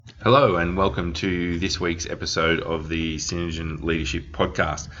Hello and welcome to this week's episode of the Synergen Leadership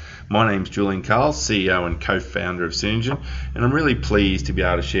Podcast. My name's Julian Carl, CEO and co-founder of Synergen, and I'm really pleased to be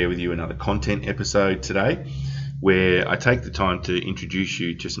able to share with you another content episode today where I take the time to introduce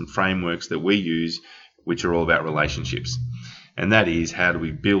you to some frameworks that we use which are all about relationships. And that is, how do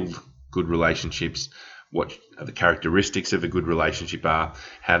we build good relationships, what the characteristics of a good relationship are,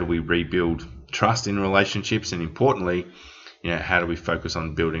 how do we rebuild trust in relationships, and importantly, how do we focus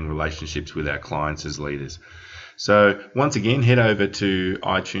on building relationships with our clients as leaders? So once again, head over to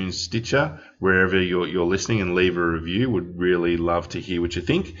iTunes, Stitcher, wherever you're listening, and leave a review. Would really love to hear what you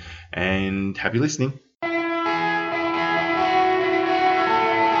think, and happy listening.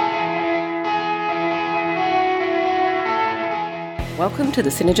 Welcome to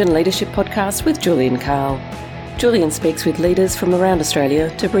the Synergen Leadership Podcast with Julian Carl. Julian speaks with leaders from around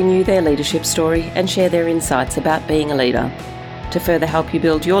Australia to bring you their leadership story and share their insights about being a leader. To further help you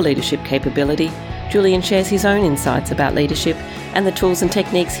build your leadership capability, Julian shares his own insights about leadership and the tools and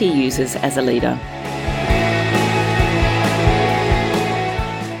techniques he uses as a leader.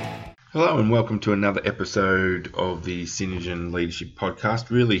 Hello and welcome to another episode of the Synergen Leadership Podcast.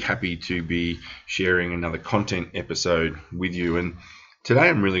 Really happy to be sharing another content episode with you. And today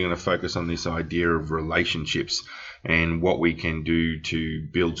I'm really going to focus on this idea of relationships and what we can do to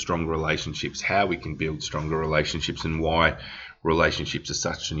build stronger relationships, how we can build stronger relationships, and why relationships are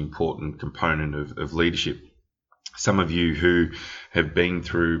such an important component of leadership. Some of you who have been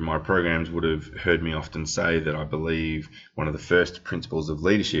through my programs would have heard me often say that I believe one of the first principles of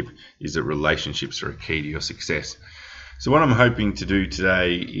leadership is that relationships are a key to your success. So what I'm hoping to do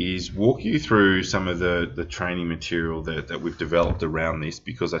today is walk you through some of the training material that we've developed around this,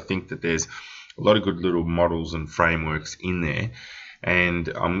 because I think that there's a lot of good little models and frameworks in there. And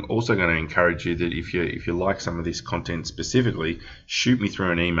I'm also going to encourage you that if you like some of this content specifically, shoot me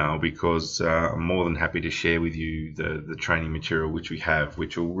through an email, because I'm more than happy to share with you the training material which we have,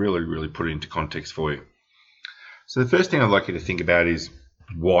 which will really put it into context for you. So the first thing I'd like you to think about is,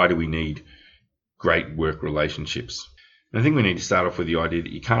 why do we need great work relationships? And I think we need to start off with the idea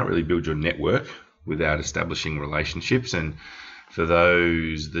that you can't really build your network without establishing relationships. And for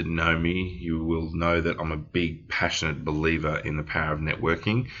those that know me, you will know that I'm a big, passionate believer in the power of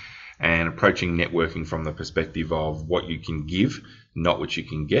networking, and approaching networking from the perspective of what you can give, not what you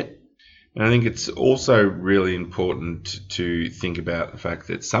can get. And I think it's also really important to think about the fact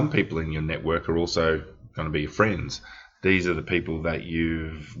that some people in your network are also going to be your friends. These are the people that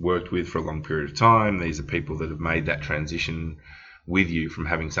you've worked with for a long period of time. These are people that have made that transition with you from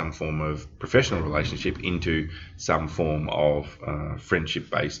having some form of professional relationship into some form of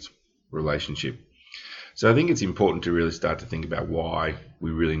friendship-based relationship. So I think it's important to really start to think about why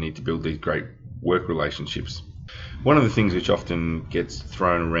we really need to build these great work relationships. One of the things which often gets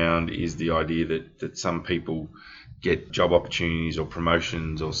thrown around is the idea that some people get job opportunities or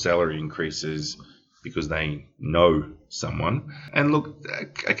promotions or salary increases because they know someone. And look,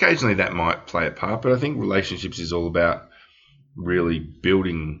 occasionally that might play a part, but I think relationships is all about really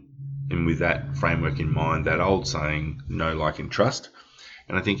building, and with that framework in mind, that old saying, know, like, and trust.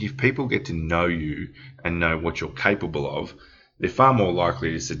 And I think if people get to know you and know what you're capable of, they're far more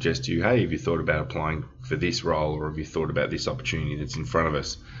likely to suggest to you, hey, have you thought about applying for this role, or have you thought about this opportunity that's in front of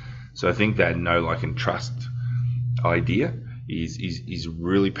us? So I think that know, like, and trust idea is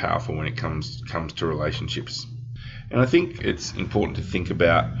really powerful when it comes to relationships. And I think it's important to think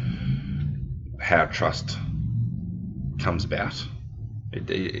about how trust comes about.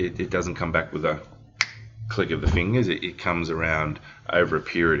 It doesn't come back with a click of the fingers. It comes around over a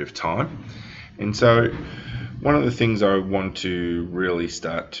period of time. And so one of the things I want to really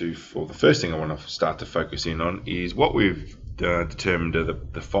the first thing I want to start to focus in on is what we've determined are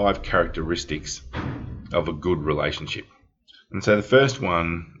the 5 characteristics of a good relationship. And so the first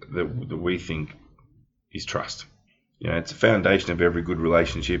one that we think is trust. It's the foundation of every good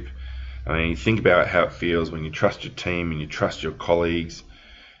relationship. I mean, you think about how it feels when you trust your team and you trust your colleagues.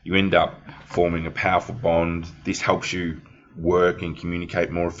 You end up forming a powerful bond. This helps you work and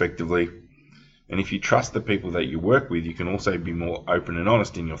communicate more effectively. And if you trust the people that you work with, you can also be more open and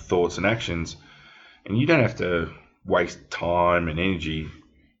honest in your thoughts and actions. And you don't have to waste time and energy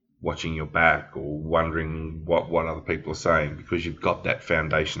watching your back or wondering what other people are saying, because you've got that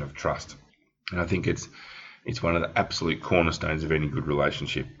foundation of trust. And I think it's one of the absolute cornerstones of any good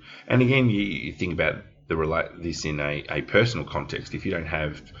relationship. And again, you think about this in a personal context. If you don't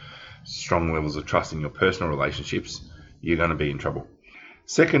have strong levels of trust in your personal relationships, you're going to be in trouble.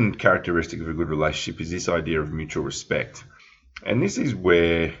 Second characteristic of a good relationship is this idea of mutual respect. And this is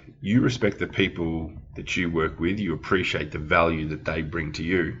where you respect the people that you work with, you appreciate the value that they bring to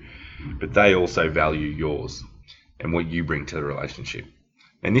you, but they also value yours and what you bring to the relationship.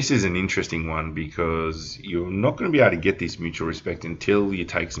 And this is an interesting one because you're not going to be able to get this mutual respect until you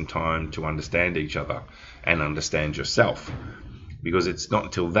take some time to understand each other and understand yourself. Because it's not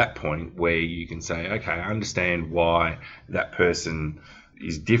until that point where you can say, okay, I understand why that person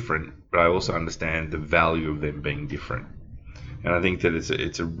is different, but I also understand the value of them being different. And I think that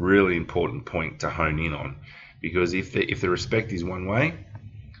it's a really important point to hone in on, because if the respect is one way,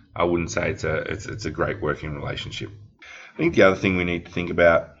 I wouldn't say it's a great working relationship. I think the other thing we need to think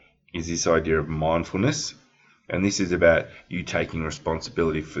about is this idea of mindfulness, and this is about you taking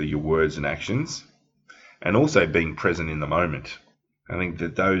responsibility for your words and actions, and also being present in the moment. I think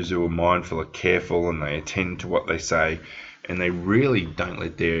that those who are mindful are careful and they attend to what they say, and they really don't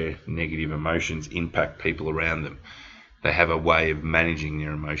let their negative emotions impact people around them. They have a way of managing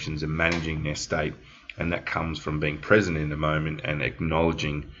their emotions and managing their state, and that comes from being present in the moment and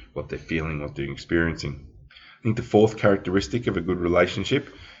acknowledging what they're feeling, what they're experiencing. I think the fourth characteristic of a good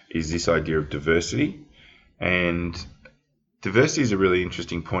relationship is this idea of diversity. And diversity is a really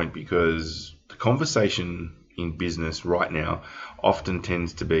interesting point because the conversation in business right now often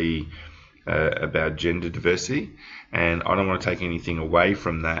tends to be about gender diversity, and I don't want to take anything away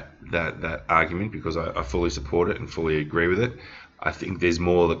from that argument because I fully support it and fully agree with it. I think there's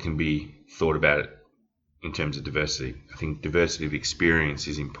more that can be thought about it in terms of diversity. I think diversity of experience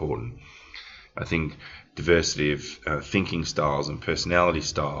is important. I think diversity of thinking styles and personality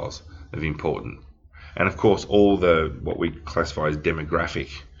styles are important, and of course all the what we classify as demographic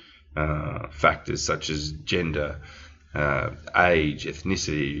factors such as gender, age,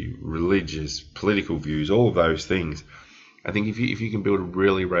 ethnicity, religious, political views, all of those things. I think if you can build a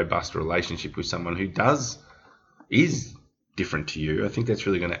really robust relationship with someone who is different to you, I think that's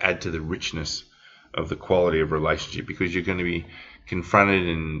really going to add to the richness of the quality of relationship, because you're going to be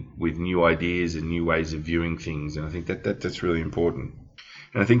confronted with new ideas and new ways of viewing things, and I think that's really important.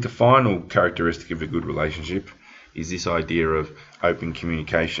 And I think the final characteristic of a good relationship is this idea of open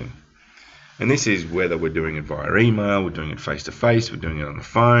communication. And this is whether we're doing it via email, we're doing it face-to-face, we're doing it on the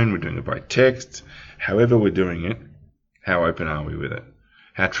phone, we're doing it by text. However we're doing it, how open are we with it?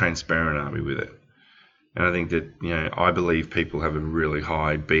 How transparent are we with it? And I think that, I believe people have a really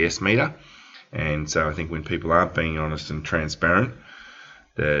high BS meter. And so I think when people aren't being honest and transparent,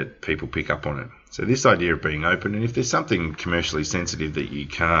 that people pick up on it. So this idea of being open, and if there's something commercially sensitive that you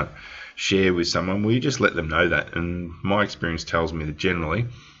can't share with someone, well, you just let them know that. And my experience tells me that generally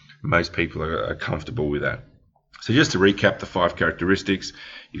most people are comfortable with that. So just to recap the 5 characteristics,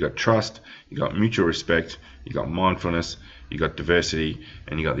 you got trust, you got mutual respect, you got mindfulness, you got diversity,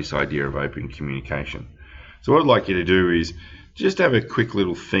 and you got this idea of open communication. So what I'd like you to do is just have a quick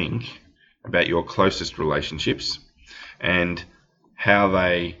little think about your closest relationships and how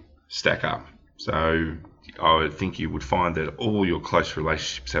they stack up. So I would think you would find that all your close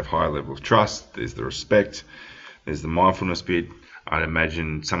relationships have high level of trust. There's the respect, there's the mindfulness bit. I'd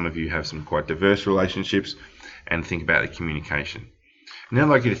imagine some of you have some quite diverse relationships, and think about the communication. And then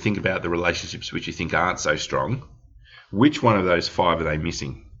I'd like you to think about the relationships which you think aren't so strong. Which one of those 5 are they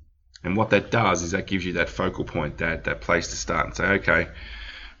missing? And what that does is that gives you that focal point, that place to start and say, okay,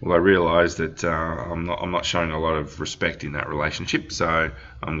 well, I realise that I'm not showing a lot of respect in that relationship, so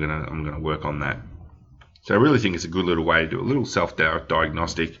I'm gonna work on that. So I really think it's a good little way to do a little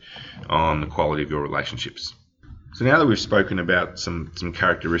self-diagnostic on the quality of your relationships. So now that we've spoken about some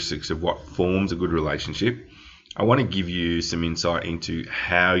characteristics of what forms a good relationship, I want to give you some insight into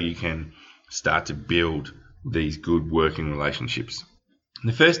how you can start to build these good working relationships.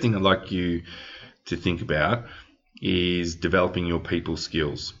 And the first thing I'd like you to think about is developing your people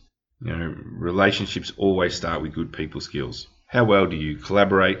skills. Relationships always start with good people skills. How well do you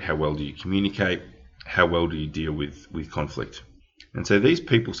collaborate? How well do you communicate? How well do you deal with conflict? And so these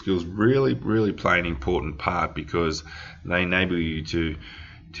people skills really, really play an important part because they enable you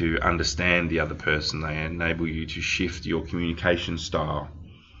to understand the other person. They enable you to shift your communication style.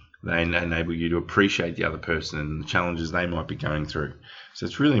 They enable you to appreciate the other person and the challenges they might be going through. So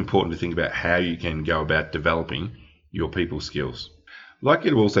it's really important to think about how you can go about developing your people skills. I'd like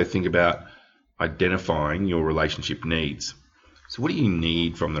you to also think about identifying your relationship needs. So what do you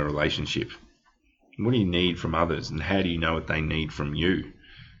need from the relationship? What do you need from others, and how do you know what they need from you?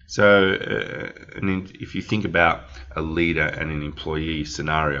 So if you think about a leader and an employee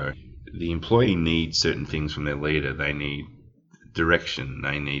scenario, the employee needs certain things from their leader. They need direction,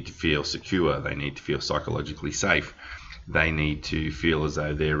 they need to feel secure, they need to feel psychologically safe, they need to feel as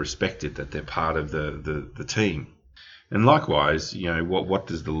though they're respected, that they're part of the team. And likewise, what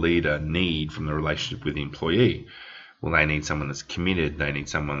does the leader need from the relationship with the employee? Well, they need someone that's committed. They need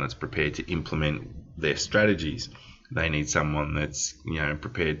someone that's prepared to implement their strategies. They need someone that's,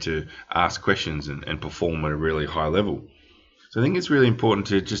 prepared to ask questions and perform at a really high level. So I think it's really important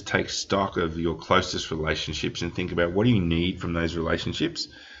to just take stock of your closest relationships and think about what do you need from those relationships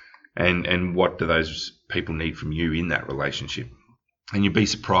and what do those people need from you in that relationship. And you'd be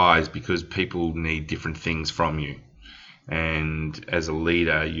surprised because people need different things from you. And as a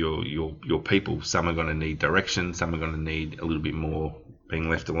leader, your people, some are going to need direction, some are going to need a little bit more being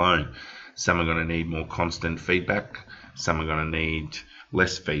left alone. Some are going to need more constant feedback, some are going to need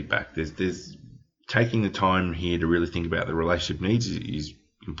less feedback. There's taking the time here to really think about the relationship needs is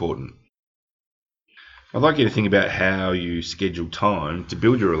important. I'd like you to think about how you schedule time to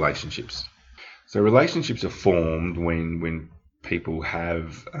build your relationships. So relationships are formed when people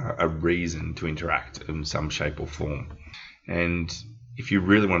have a reason to interact in some shape or form. And if you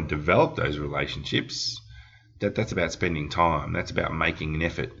really want to develop those relationships, that's about spending time. That's about making an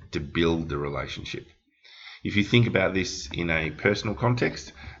effort to build the relationship. If you think about this in a personal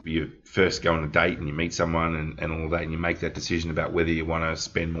context, you first go on a date and you meet someone and all that, and you make that decision about whether you want to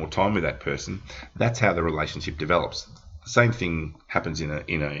spend more time with that person, that's how the relationship develops. The same thing happens in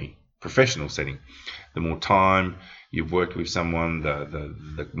a professional setting. The more time you've worked with someone,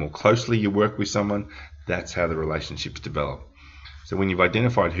 the more closely you work with someone, that's how the relationships develop. So when you've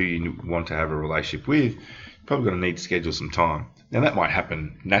identified who you want to have a relationship with, you're probably going to need to schedule some time. Now that might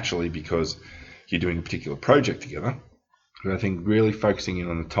happen naturally because you're doing a particular project together, but I think really focusing in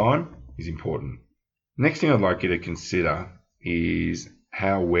on the time is important. Next thing I'd like you to consider is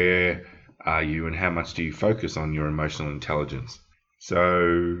how aware are you and how much do you focus on your emotional intelligence. So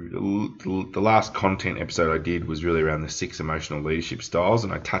the last content episode I did was really around the 6 emotional leadership styles,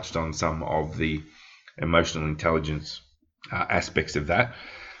 and I touched on some of the emotional intelligence aspects of that.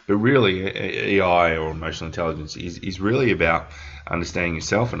 But really, EI or emotional intelligence is really about understanding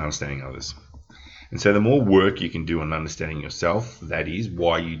yourself and understanding others. And so the more work you can do on understanding yourself, that is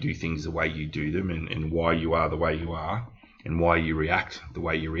why you do things the way you do them and why you are the way you are and why you react the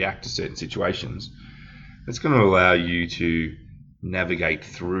way you react to certain situations, that's going to allow you to navigate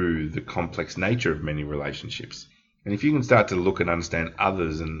through the complex nature of many relationships. And if you can start to look and understand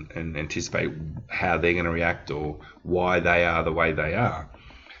others and anticipate how they're going to react or why they are the way they are,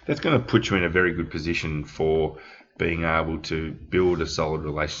 that's going to put you in a very good position for being able to build a solid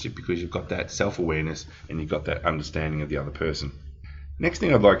relationship because you've got that self-awareness and you've got that understanding of the other person. Next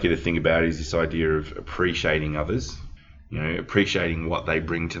thing I'd like you to think about is this idea of appreciating others, appreciating what they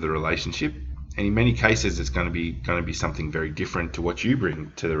bring to the relationship. And in many cases, it's going to be something very different to what you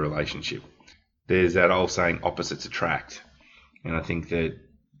bring to the relationship. There's that old saying, opposites attract. And I think that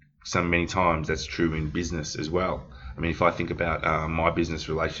many times that's true in business as well. I mean, if I think about my business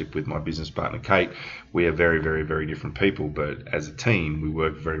relationship with my business partner, Kate, we are very, very, very different people, but as a team, we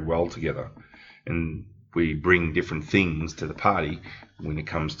work very well together. And we bring different things to the party when it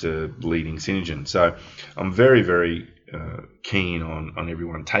comes to leading Synergen. So I'm very, very keen on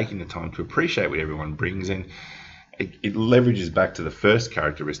everyone taking the time to appreciate what everyone brings. And it leverages back to the first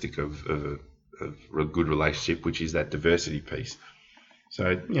characteristic of a good relationship, which is that diversity piece.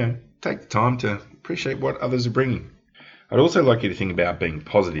 So, take the time to appreciate what others are bringing. I'd also like you to think about being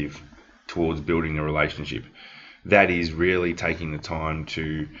positive towards building a relationship. That is really taking the time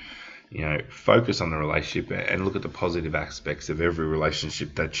to, focus on the relationship and look at the positive aspects of every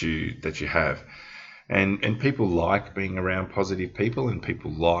relationship that you have. And people like being around positive people, and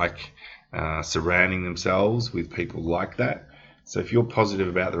people like surrounding themselves with people like that. So if you're positive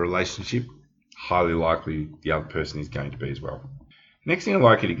about the relationship, highly likely the other person is going to be as well. Next thing I'd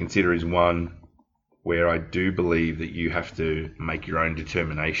like you to consider is one where I do believe that you have to make your own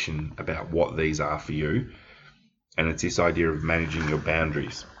determination about what these are for you. And it's this idea of managing your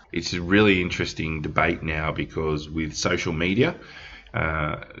boundaries. It's a really interesting debate now because with social media,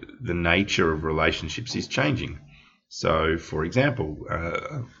 the nature of relationships is changing. So, for example,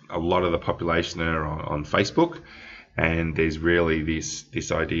 a lot of the population are on Facebook, and there's really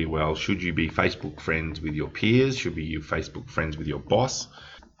this idea, well, should you be Facebook friends with your peers? Should you be Facebook friends with your boss,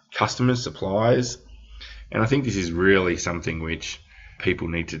 customers, suppliers? And I think this is really something which people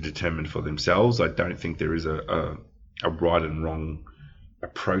need to determine for themselves. I don't think there is a right and wrong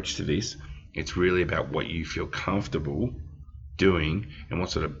approach to this. It's really about what you feel comfortable doing and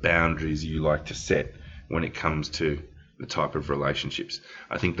what sort of boundaries you like to set when it comes to the type of relationships.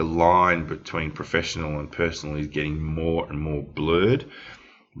 I think the line between professional and personal is getting more and more blurred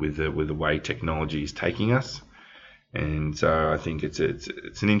with the way technology is taking us. And so I think it's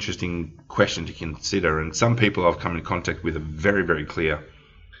an interesting question to consider. And some people I've come in contact with are very, very clear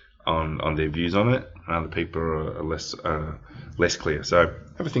on their views on it, and other people are less clear. So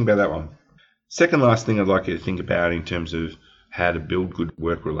have a think about that one. Second last thing I'd like you to think about in terms of how to build good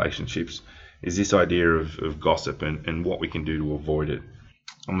work relationships is this idea of gossip and what we can do to avoid it.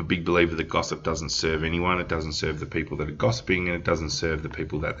 I'm a big believer that gossip doesn't serve anyone. It doesn't serve the people that are gossiping, and it doesn't serve the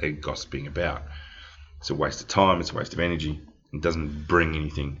people that they're gossiping about. It's a waste of time. It's a waste of energy. It doesn't bring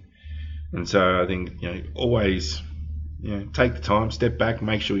anything. And so I think, always, take the time, step back,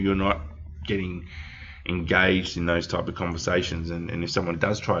 make sure you're not getting engaged in those type of conversations. And if someone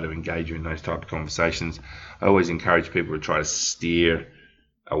does try to engage you in those type of conversations, I always encourage people to try to steer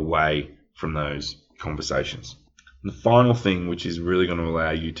away from those conversations. And the final thing, which is really going to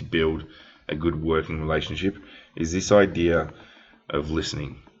allow you to build a good working relationship, is this idea of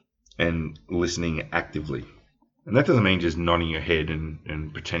listening, and listening actively. And that doesn't mean just nodding your head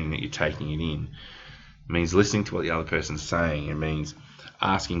and pretending that you're taking it in. It means listening to what the other person's saying. It means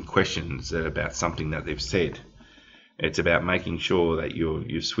asking questions about something that they've said. It's about making sure that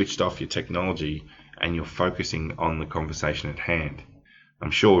you've switched off your technology and you're focusing on the conversation at hand. I'm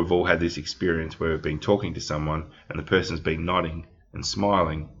sure we've all had this experience where we've been talking to someone and the person's been nodding and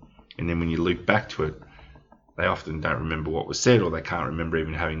smiling, and then when you loop back to it, they often don't remember what was said, or they can't remember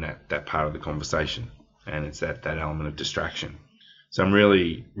even having that part of the conversation. And it's that element of distraction. So I'm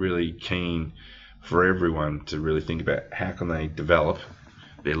really, really keen for everyone to really think about how can they develop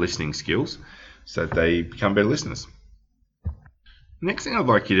their listening skills so that they become better listeners. Next thing I'd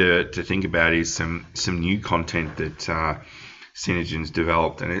like you to think about is some new content that Synergen's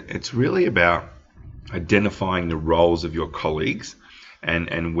developed, and it's really about identifying the roles of your colleagues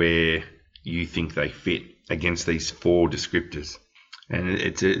and where you think they fit against these 4 descriptors. And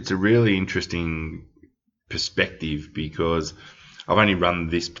it's a really interesting perspective, because I've only run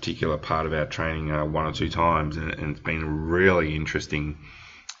this particular part of our training 1 or 2 times, and it's been a really interesting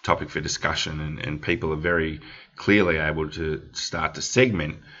topic for discussion, and people are very clearly able to start to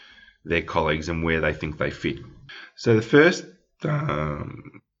segment their colleagues and where they think they fit. So the first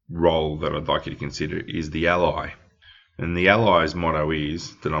role that I'd like you to consider is the ally. And the ally's motto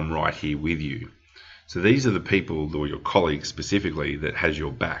is that I'm right here with you. So these are the people, or your colleagues specifically, that has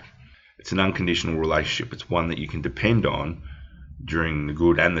your back. It's an unconditional relationship. It's one that you can depend on during the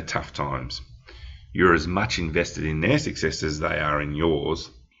good and the tough times. You're as much invested in their success as they are in yours.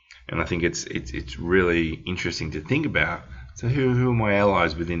 And I think it's really interesting to think about. So who are my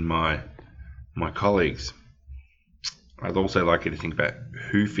allies within my colleagues? I'd also like you to think about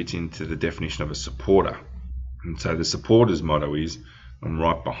who fits into the definition of a supporter. And so the supporter's motto is, I'm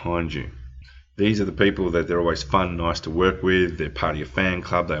right behind you. These are the people that they're always fun, nice to work with. They're part of your fan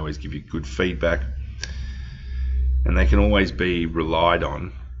club. They always give you good feedback. And they can always be relied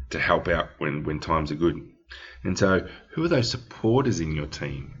on to help out when times are good. And so who are those supporters in your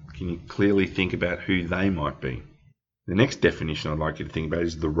team? Can you clearly think about who they might be? The next definition I'd like you to think about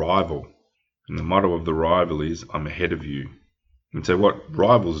is the rival. And the motto of the rival is, I'm ahead of you. And so what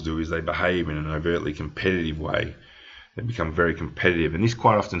rivals do is they behave in an overtly competitive way. They become very competitive. And this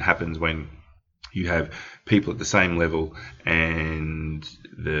quite often happens when you have people at the same level, and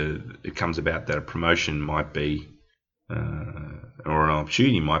it comes about that a promotion might be, or an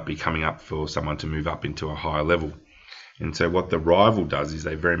opportunity might be coming up for someone to move up into a higher level. And so what the rival does is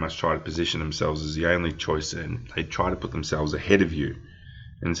they very much try to position themselves as the only choice, and they try to put themselves ahead of you.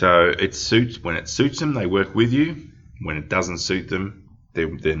 And so when it suits them, they work with you. When it doesn't suit them,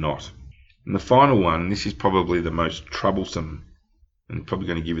 they're not. And the final one, this is probably the most troublesome and probably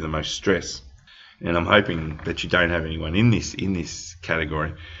going to give you the most stress. And I'm hoping that you don't have anyone in this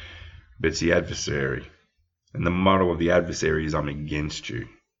category, but it's the adversary. And the motto of the adversary is, I'm against you.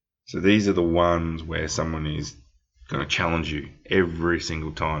 So these are the ones where someone is going to challenge you every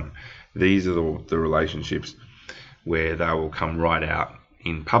single time. These are the relationships where they will come right out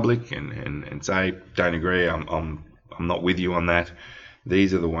in public and say, don't agree, I'm not with you on that.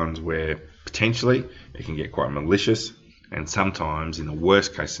 These are the ones where potentially it can get quite malicious, and sometimes in the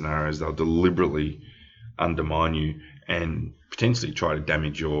worst case scenarios they'll deliberately undermine you and potentially try to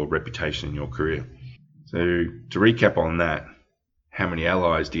damage your reputation in your career. So to recap on that, how many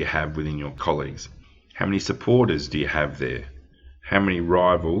allies do you have within your colleagues? How many supporters do you have there? How many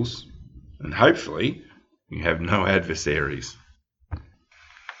rivals? And hopefully you have no adversaries.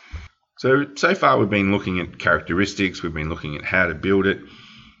 So far we've been looking at characteristics, we've been looking at how to build it,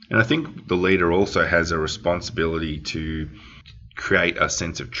 and I think the leader also has a responsibility to create a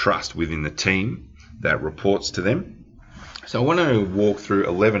sense of trust within the team that reports to them. So I want to walk through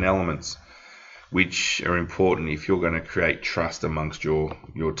 11 elements which are important if you're going to create trust amongst your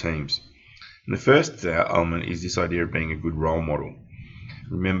teams. And the first element is this idea of being a good role model.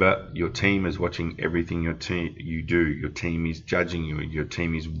 Remember, your team is watching everything you do. Your team is judging you. Your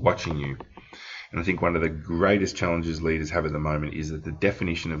team is watching you. And I think one of the greatest challenges leaders have at the moment is that the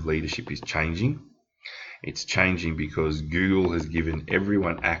definition of leadership is changing. It's changing because Google has given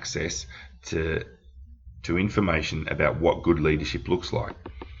everyone access to information about what good leadership looks like.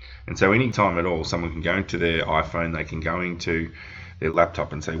 And so anytime at all, someone can go into their iPhone, they can go into their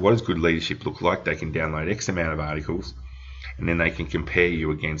laptop and say, what does good leadership look like? They can download X amount of articles, and then they can compare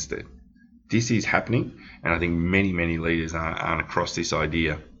you against it. This is happening, and I think many, many leaders aren't across this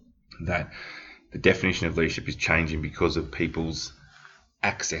idea that the definition of leadership is changing because of people's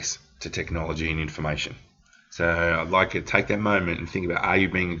access to technology and information. So I'd like you to take that moment and think about, are you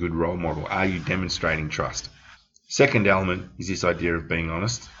being a good role model? Are you demonstrating trust? Second element is this idea of being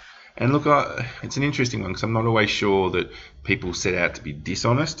honest. And look, it's an interesting one because I'm not always sure that people set out to be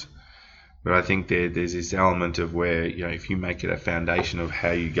dishonest. But I think there's this element of where, if you make it a foundation of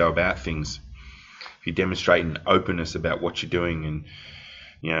how you go about things, if you demonstrate an openness about what you're doing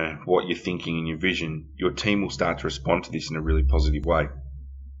and what you're thinking and your vision, your team will start to respond to this in a really positive way.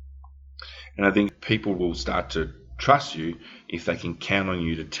 And I think people will start to trust you if they can count on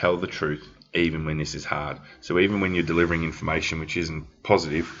you to tell the truth, even when this is hard. So even when you're delivering information which isn't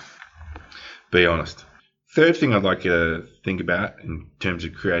positive, be honest. Third thing I'd like you to think about in terms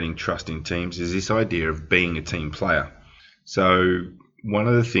of creating trust in teams is this idea of being a team player. So one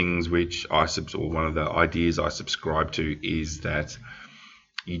of the things one of the ideas I subscribe to is that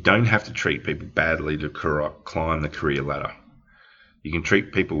you don't have to treat people badly to climb the career ladder. You can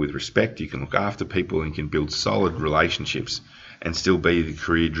treat people with respect, you can look after people, and you can build solid relationships and still be the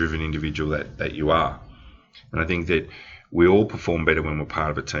career-driven individual that you are. And I think that we all perform better when we're part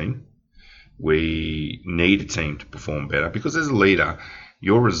of a team. We need a team to perform better because as a leader,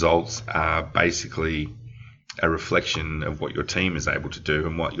 your results are basically a reflection of what your team is able to do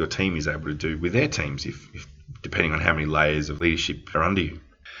and what your team is able to do with their teams, if depending on how many layers of leadership are under you.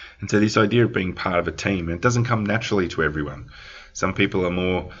 And so this idea of being part of a team, it doesn't come naturally to everyone. Some people are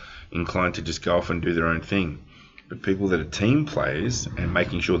more inclined to just go off and do their own thing. But people that are team players and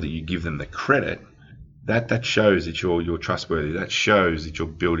making sure that you give them the credit, that shows that you're trustworthy. That shows that you're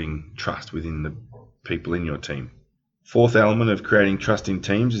building trust within the people in your team. Fourth element of creating trust in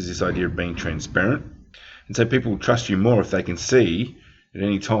teams is this idea of being transparent. And so people will trust you more if they can see at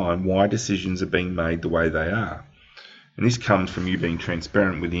any time why decisions are being made the way they are. And this comes from you being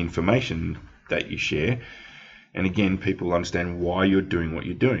transparent with the information that you share. And again, people understand why you're doing what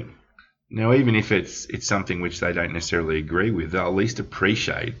you're doing. Now, even if it's something which they don't necessarily agree with, they'll at least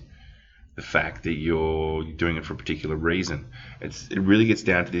appreciate the fact that you're doing it for a particular reason. It really gets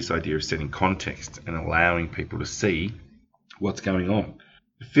down to this idea of setting context and allowing people to see what's going on.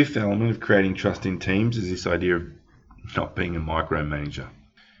 The fifth element of creating trust in teams is this idea of not being a micromanager.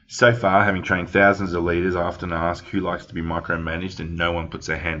 So far, having trained thousands of leaders, I often ask who likes to be micromanaged, and no one puts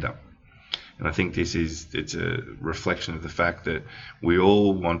their hand up. And I think it's a reflection of the fact that we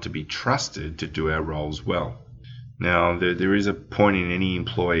all want to be trusted to do our roles well. Now, there is a point in any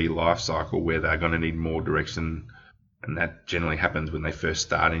employee life cycle where they're going to need more direction, and that generally happens when they first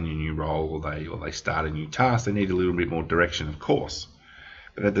start in a new role or they start a new task. They need a little bit more direction, of course.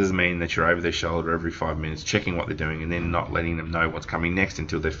 But that doesn't mean that you're over their shoulder every 5 minutes checking what they're doing and then not letting them know what's coming next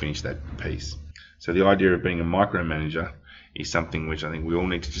until they've finished that piece. So the idea of being a micromanager is something which I think we all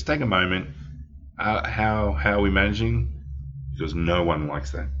need to just take a moment. How are we managing? Because no one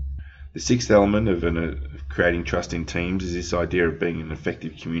likes that. The sixth element of creating trust in teams is this idea of being an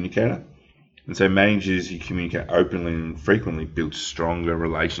effective communicator. And so managers who communicate openly and frequently build stronger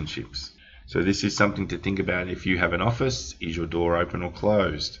relationships. So this is something to think about. If you have an office, is your door open or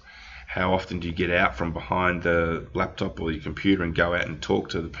closed? How often do you get out from behind the laptop or your computer and go out and talk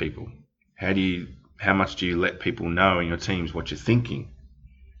to the people? How much do you let people know in your teams what you're thinking,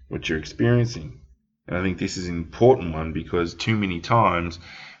 what you're experiencing? And I think this is an important one because too many times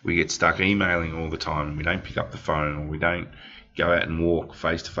we get stuck emailing all the time and we don't pick up the phone or we don't go out and walk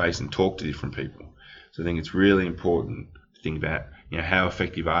face to face and talk to different people. So I think it's really important to think about, how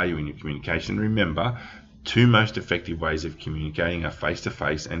effective are you in your communication? Remember, two most effective ways of communicating are face to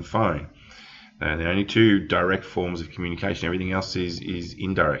face and phone. They're the only two direct forms of communication. Everything else is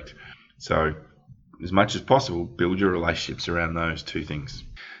indirect. So as much as possible, build your relationships around those two things.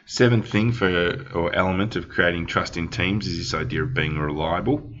 Seventh thing or element of creating trust in teams is this idea of being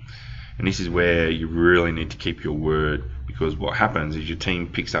reliable. And this is where you really need to keep your word, because what happens is your team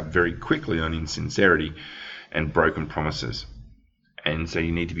picks up very quickly on insincerity and broken promises. And so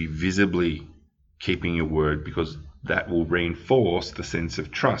you need to be visibly keeping your word, because that will reinforce the sense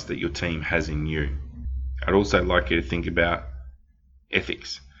of trust that your team has in you. I'd also like you to think about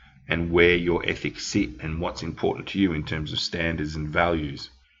ethics and where your ethics sit and what's important to you in terms of standards and values.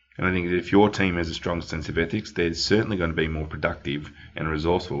 And I think that if your team has a strong sense of ethics, they're certainly going to be more productive and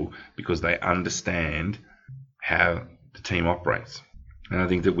resourceful because they understand how the team operates. And I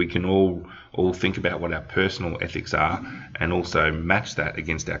think that we can all think about what our personal ethics are and also match that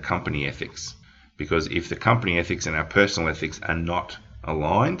against our company ethics. Because if the company ethics and our personal ethics are not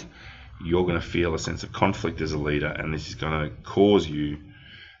aligned, you're going to feel a sense of conflict as a leader, and this is going to cause you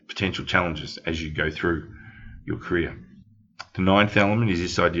potential challenges as you go through your career. The ninth element is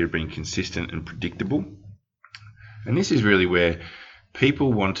this idea of being consistent and predictable. And this is really where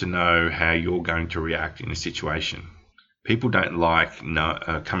people want to know how you're going to react in a situation. People don't like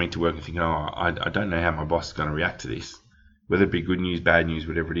coming to work and thinking, I don't know how my boss is going to react to this. Whether it be good news, bad news,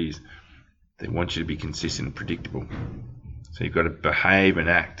 whatever it is, they want you to be consistent and predictable. So you've got to behave and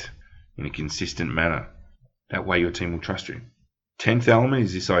act in a consistent manner. That way your team will trust you. 10th element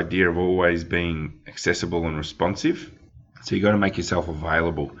is this idea of always being accessible and responsive. So you've got to make yourself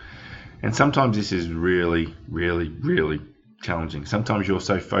available. And sometimes this is really, really, really challenging. Sometimes you're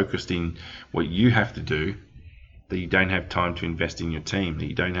so focused in what you have to do that you don't have time to invest in your team, that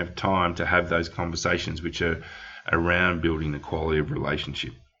you don't have time to have those conversations which are around building the quality of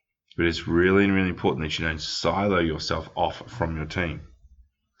relationship. But it's really, really important that you don't silo yourself off from your team.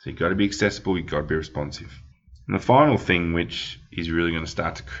 So you've got to be accessible, you've got to be responsive. And the final thing, which is really going to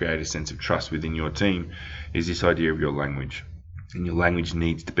start to create a sense of trust within your team, is this idea of your language. And your language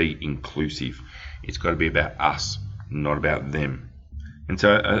needs to be inclusive. It's got to be about us, not about them. And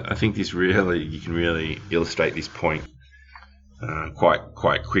so I think you can really illustrate this point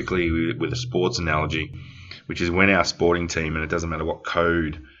quite quickly with a sports analogy, which is when our sporting team, and it doesn't matter what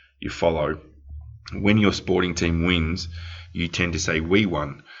code you follow, when your sporting team wins, you tend to say we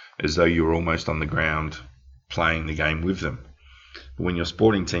won, as though you're almost on the ground playing the game with them. But when your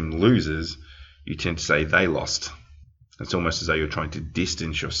sporting team loses, you tend to say they lost. It's almost as though you're trying to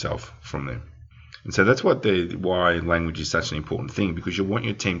distance yourself from them. And so that's why language is such an important thing, because you want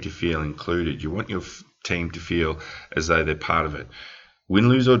your team to feel included. You want your team to feel as though they're part of it. Win,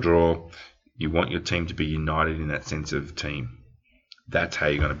 lose or draw, you want your team to be united in that sense of team. That's how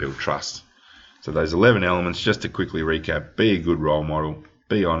you're going to build trust. So those 11 elements, just to quickly recap: be a good role model,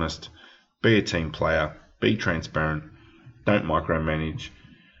 be honest, be a team player, be transparent, don't micromanage,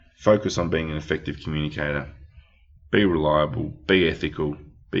 focus on being an effective communicator, be reliable, be ethical,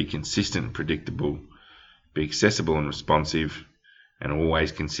 be consistent and predictable, be accessible and responsive, and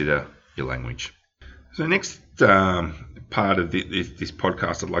always consider your language. So next part of this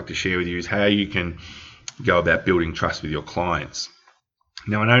podcast I'd like to share with you is how you can go about building trust with your clients.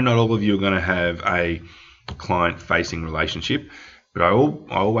 Now, I know not all of you are going to have a client-facing relationship, but I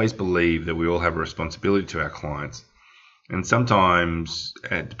always believe that we all have a responsibility to our clients. And sometimes,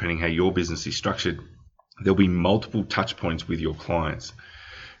 depending how your business is structured, there'll be multiple touch points with your clients.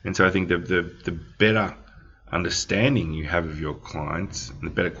 And so I think the better understanding you have of your clients, and the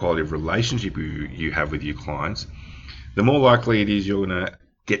better quality of relationship you have with your clients, the more likely it is you're going to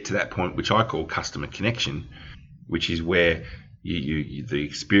get to that point which I call customer connection, which is where you the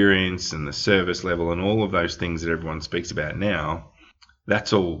experience and the service level and all of those things that everyone speaks about now,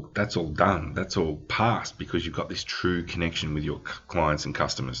 that's all done. That's all past, because you've got this true connection with your clients and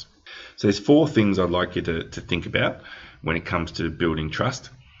customers. So there's 4 things I'd like you to think about when it comes to building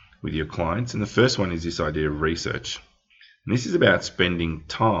trust with your clients. And the first one is this idea of research. And this is about spending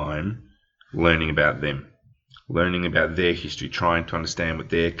time learning about them, learning about their history, trying to understand what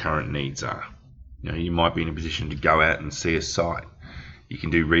their current needs are. You might be in a position to go out and see a site. You can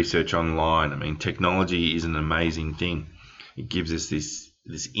do research online. I mean, technology is an amazing thing. It gives us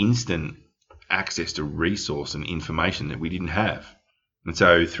this instant access to resource and information that we didn't have. And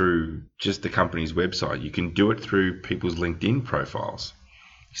so through just the company's website, you can do it through people's LinkedIn profiles.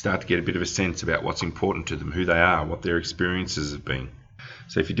 You start to get a bit of a sense about what's important to them, who they are, what their experiences have been.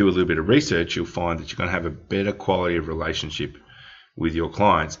 So if you do a little bit of research, you'll find that you're going to have a better quality of relationship with your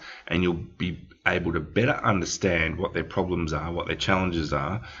clients, and you'll be able to better understand what their problems are, what their challenges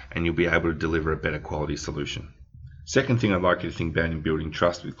are, and you'll be able to deliver a better quality solution. Second thing I'd like you to think about in building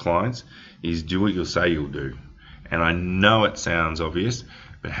trust with clients is do what you'll say you'll do. And I know it sounds obvious,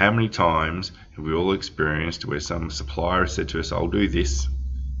 but how many times have we all experienced where some supplier has said to us, I'll do this,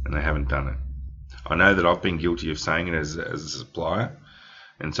 and they haven't done it? I know that I've been guilty of saying it as a supplier.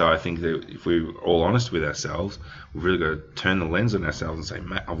 And so I think that if we're all honest with ourselves, we've really got to turn the lens on ourselves and say,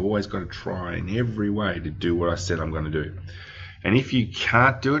 mate, I've always got to try in every way to do what I said I'm going to do. And if you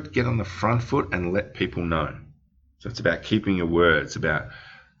can't do it, get on the front foot and let people know. So it's about keeping your word. It's about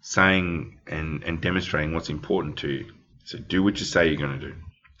saying and demonstrating what's important to you. So do what you say you're going to do.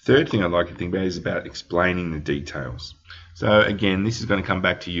 Third thing I'd like you to think about is about explaining the details. So again, this is going to come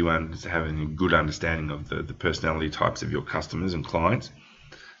back to you having a good understanding of the personality types of your customers and clients.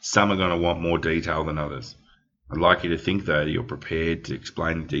 Some are going to want more detail than others. I'd like you to think, though, that you're prepared to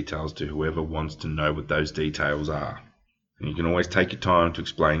explain the details to whoever wants to know what those details are. And you can always take your time to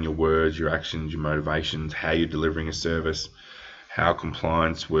explain your words, your actions, your motivations, how you're delivering a service, how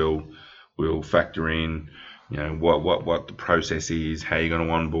compliance will factor in, what the process is, how you're going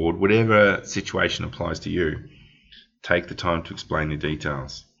to onboard, whatever situation applies to you. Take the time to explain the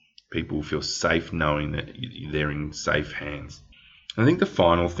details. People will feel safe knowing that they're in safe hands. I think the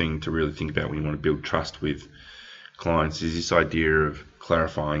final thing to really think about when you want to build trust with clients is this idea of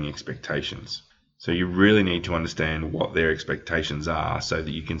clarifying expectations. So you really need to understand what their expectations are so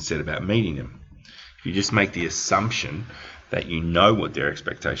that you can set about meeting them. If you just make the assumption that you know what their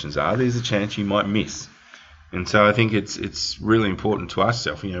expectations are, there's a chance you might miss. And so I think it's really important to ask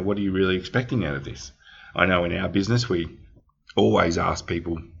yourself, what are you really expecting out of this? I know in our business, we always ask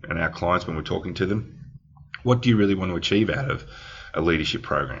people and our clients when we're talking to them, what do you really want to achieve out of a leadership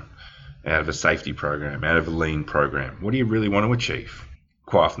program, out of a safety program, out of a lean program? What do you really want to achieve?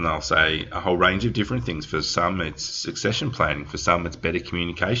 Quite often they'll say a whole range of different things. For some, it's succession planning. For some, it's better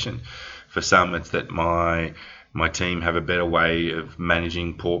communication. For some, it's that my team have a better way of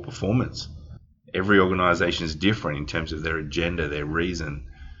managing poor performance. Every organisation is different in terms of their agenda, their reason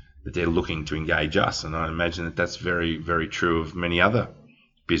that they're looking to engage us. And I imagine that that's very, very true of many other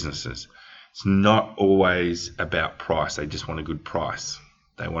businesses. It's not always about price. They just want a good price.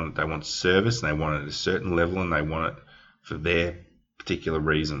 They want service, and they want it at a certain level, and they want it for their particular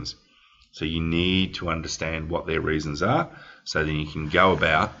reasons. So you need to understand what their reasons are, so then you can go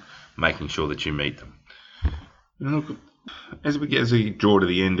about making sure that you meet them. And look, as we draw to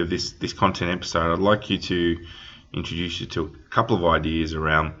the end of this content episode, I'd like you to introduce you to a couple of ideas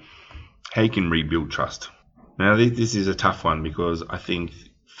around how you can rebuild trust. Now, this is a tough one because I think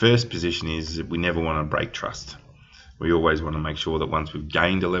first position is that we never want to break trust. We always want to make sure that once we've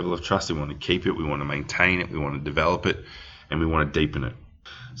gained a level of trust, we want to keep it, we want to maintain it, we want to develop it, and we want to deepen it.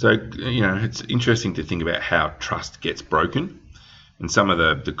 So, it's interesting to think about how trust gets broken. And some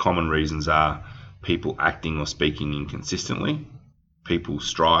of the common reasons are people acting or speaking inconsistently, people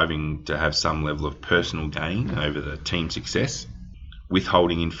striving to have some level of personal gain over the team success,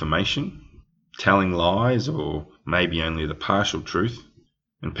 withholding information, telling lies or maybe only the partial truth,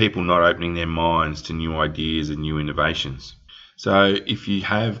 and people not opening their minds to new ideas and new innovations. So if you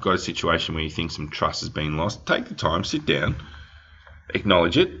have got a situation where you think some trust has been lost, take the time, sit down,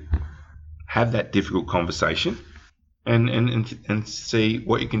 acknowledge it, have that difficult conversation, and see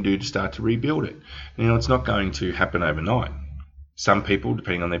what you can do to start to rebuild it. It's not going to happen overnight. Some people,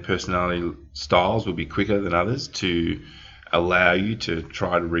 depending on their personality styles, will be quicker than others to allow you to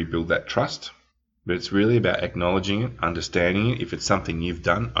try to rebuild that trust. But it's really about acknowledging it, understanding it. If it's something you've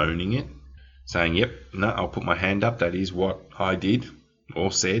done, owning it, saying, yep, no, I'll put my hand up. That is what I did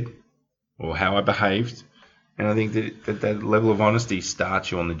or said or how I behaved. And I think that level of honesty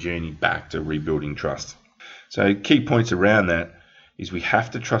starts you on the journey back to rebuilding trust. So key points around that is we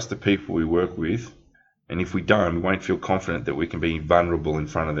have to trust the people we work with. And if we don't, we won't feel confident that we can be vulnerable in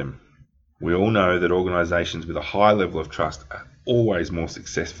front of them. We all know that organisations with a high level of trust are always more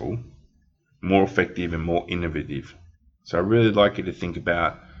successful, more effective, and more innovative. So I really like you to think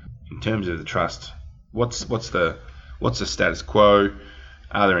about, in terms of the trust, what's the status quo?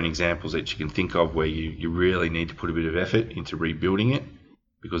 Are there any examples that you can think of where you really need to put a bit of effort into rebuilding it?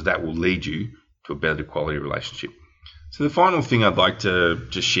 Because that will lead you to a better quality relationship. So the final thing I'd like to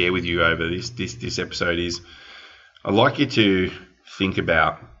just share with you over this episode is I'd like you to think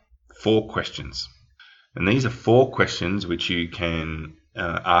about 4 questions. And these are 4 questions which you can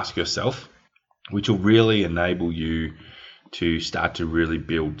ask yourself, which will really enable you to start to really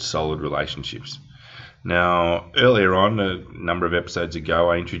build solid relationships. Now, earlier on, a number of episodes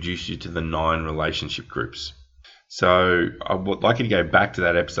ago, I introduced you to the 9 relationship groups. So I would like you to go back to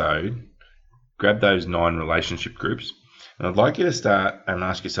that episode, grab those 9 relationship groups, and I'd like you to start and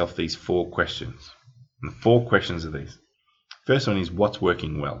ask yourself these 4 questions. And the 4 questions are these. First one is, what's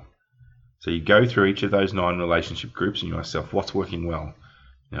working well? So you go through each of those 9 relationship groups and you ask yourself, what's working well?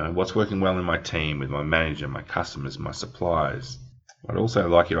 What's working well in my team, with my manager, my customers, my suppliers? I'd also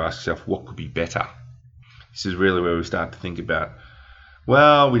like you to ask yourself, what could be better? This is really where we start to think about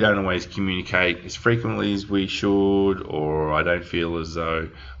well, we don't always communicate as frequently as we should, or I don't feel as though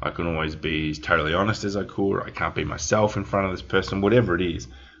I can always be as totally honest as I could, or I can't be myself in front of this person, whatever it is,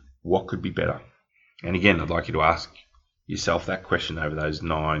 what could be better? And again, I'd like you to ask yourself that question over those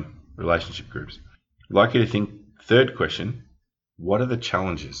 9 relationship groups. I'd like you to think, third question, what are the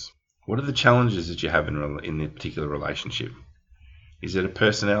challenges? What are the challenges that you have in the particular relationship? Is it a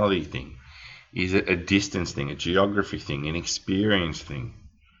personality thing? Is it a distance thing, a geography thing, an experience thing?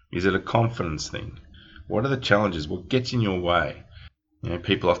 Is it a confidence thing? What are the challenges? What gets in your way?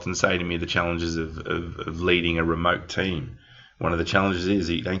 People often say to me the challenges of leading a remote team. One of the challenges is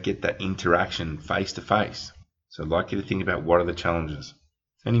that you don't get that interaction face to face. So I'd like you to think about what are the challenges.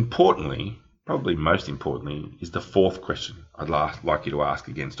 And importantly, probably most importantly, is the fourth question I'd like you to ask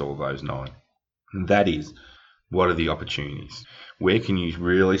against all of those 9. And that is, what are the opportunities? Where can you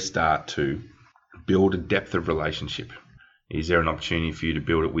really start to build a depth of relationship? Is there an opportunity for you to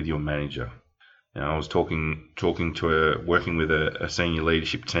build it with your manager? I was working with a senior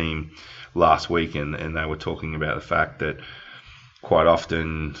leadership team last week, and they were talking about the fact that quite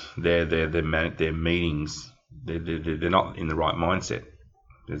often their meetings, they're not in the right mindset.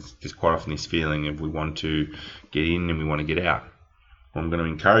 There's quite often this feeling of we want to get in and we want to get out. I'm going to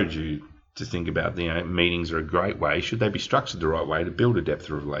encourage you to think about, meetings are a great way, should they be structured the right way, to build a depth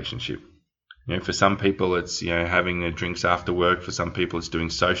of relationship. For some people it's, having their drinks after work. For some people it's doing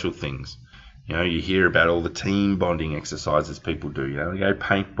social things. You hear about all the team bonding exercises people do. They go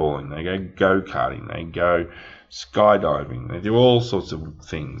paintballing, they go go-karting, they go skydiving, they do all sorts of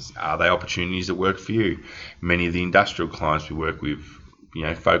things. Are they opportunities that work for you? Many of the industrial clients we work with,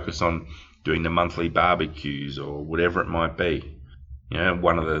 focus on doing the monthly barbecues or whatever it might be.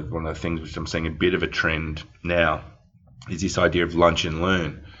 One of the things which I'm seeing a bit of a trend now is this idea of lunch and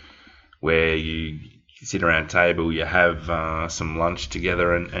learn, where you sit around a table, you have some lunch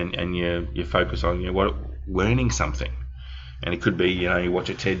together, and you focus on learning something. And it could be you watch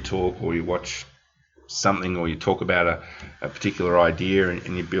a TED talk, or you watch something, or you talk about a particular idea,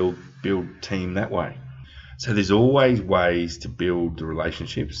 and you build team that way. So there's always ways to build the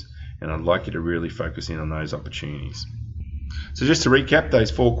relationships, and I'd like you to really focus in on those opportunities. So just to recap,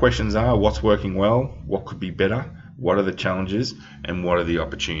 those 4 questions are: what's working well, what could be better, what are the challenges, and what are the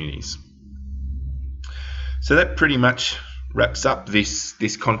opportunities? So that pretty much wraps up this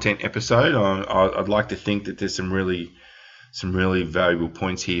content episode. I'd like to think that there's some really valuable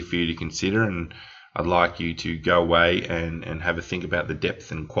points here for you to consider, and I'd like you to go away and have a think about the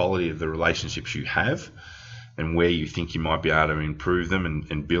depth and quality of the relationships you have, and where you think you might be able to improve them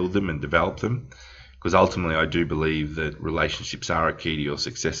and build them and develop them. Because ultimately I do believe that relationships are a key to your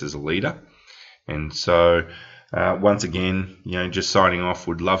success as a leader. And so once again, just signing off,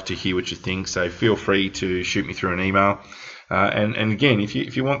 would love to hear what you think. So feel free to shoot me through an email. And again,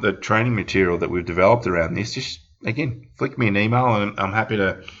 if you want the training material that we've developed around this, just again, flick me an email, and I'm happy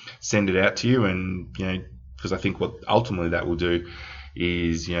to send it out to you. And because I think what ultimately that will do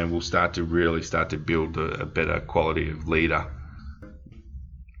is we'll start to build a better quality of leader.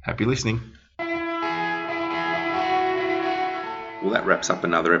 Happy listening. Well, that wraps up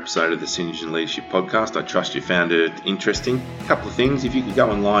another episode of the Synergen Leadership Podcast. I trust you found it interesting. A couple of things. If you could go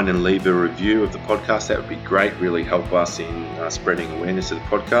online and leave a review of the podcast, that would be great. Really help us in spreading awareness of the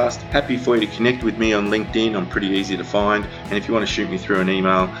podcast. Happy for you to connect with me on LinkedIn. I'm pretty easy to find. And if you want to shoot me through an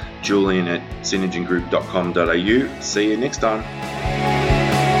email, julian@synergengroup.com.au. See you next time.